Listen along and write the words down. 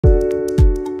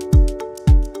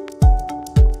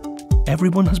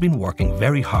Everyone has been working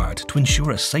very hard to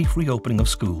ensure a safe reopening of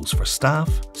schools for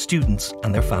staff, students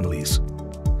and their families.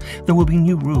 There will be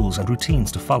new rules and routines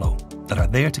to follow that are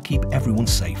there to keep everyone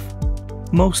safe.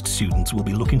 Most students will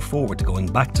be looking forward to going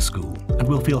back to school and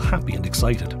will feel happy and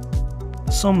excited.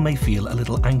 Some may feel a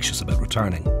little anxious about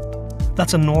returning.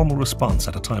 That's a normal response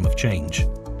at a time of change.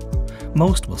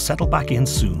 Most will settle back in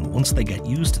soon once they get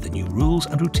used to the new rules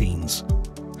and routines.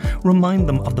 Remind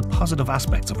them of the positive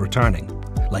aspects of returning,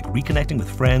 like reconnecting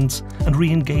with friends and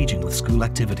re-engaging with school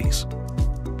activities.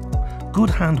 Good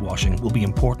hand washing will be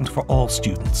important for all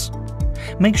students.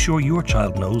 Make sure your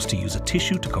child knows to use a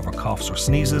tissue to cover coughs or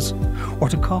sneezes, or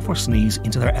to cough or sneeze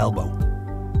into their elbow.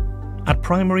 At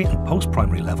primary and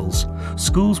post-primary levels,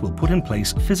 schools will put in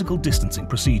place physical distancing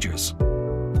procedures.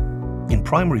 In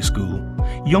primary school,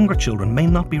 younger children may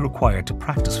not be required to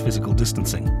practice physical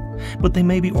distancing, but they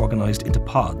may be organised into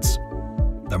pods.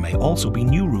 There may also be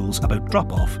new rules about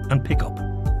drop-off and pick-up.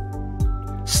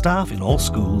 Staff in all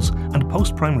schools and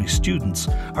post-primary students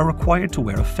are required to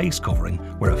wear a face covering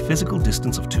where a physical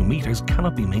distance of 2 meters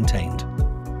cannot be maintained.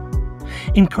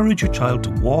 Encourage your child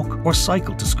to walk or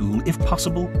cycle to school if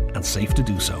possible and safe to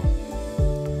do so.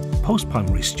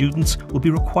 Post-primary students will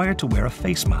be required to wear a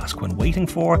face mask when waiting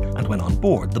for and when on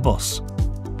board the bus.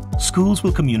 Schools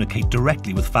will communicate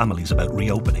directly with families about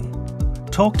reopening.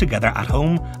 Talk together at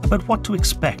home about what to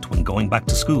expect when going back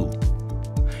to school.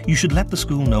 You should let the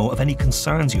school know of any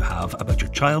concerns you have about your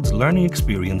child's learning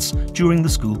experience during the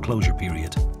school closure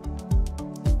period.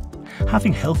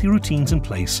 Having healthy routines in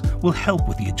place will help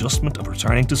with the adjustment of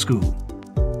returning to school.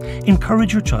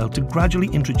 Encourage your child to gradually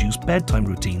introduce bedtime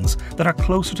routines that are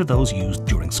closer to those used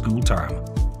during school term.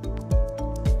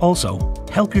 Also,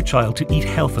 help your child to eat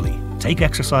healthily, take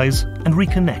exercise and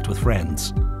reconnect with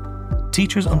friends.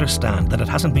 Teachers understand that it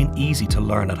hasn't been easy to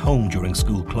learn at home during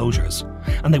school closures,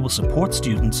 and they will support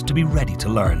students to be ready to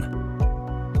learn.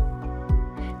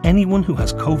 Anyone who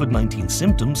has COVID-19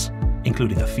 symptoms,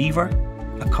 including a fever,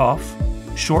 a cough,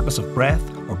 shortness of breath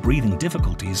or breathing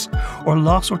difficulties, or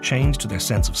loss or change to their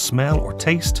sense of smell or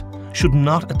taste, should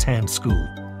not attend school.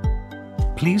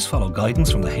 Please follow guidance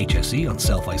from the HSE on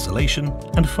self-isolation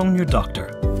and phone your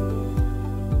doctor.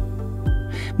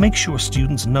 Make sure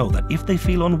students know that if they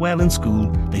feel unwell in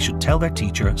school, they should tell their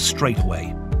teacher straight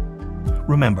away.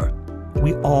 Remember,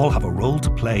 we all have a role to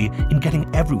play in getting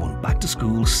everyone back to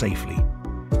school safely.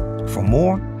 For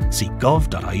more, see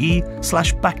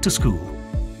gov.ie/backtoschool.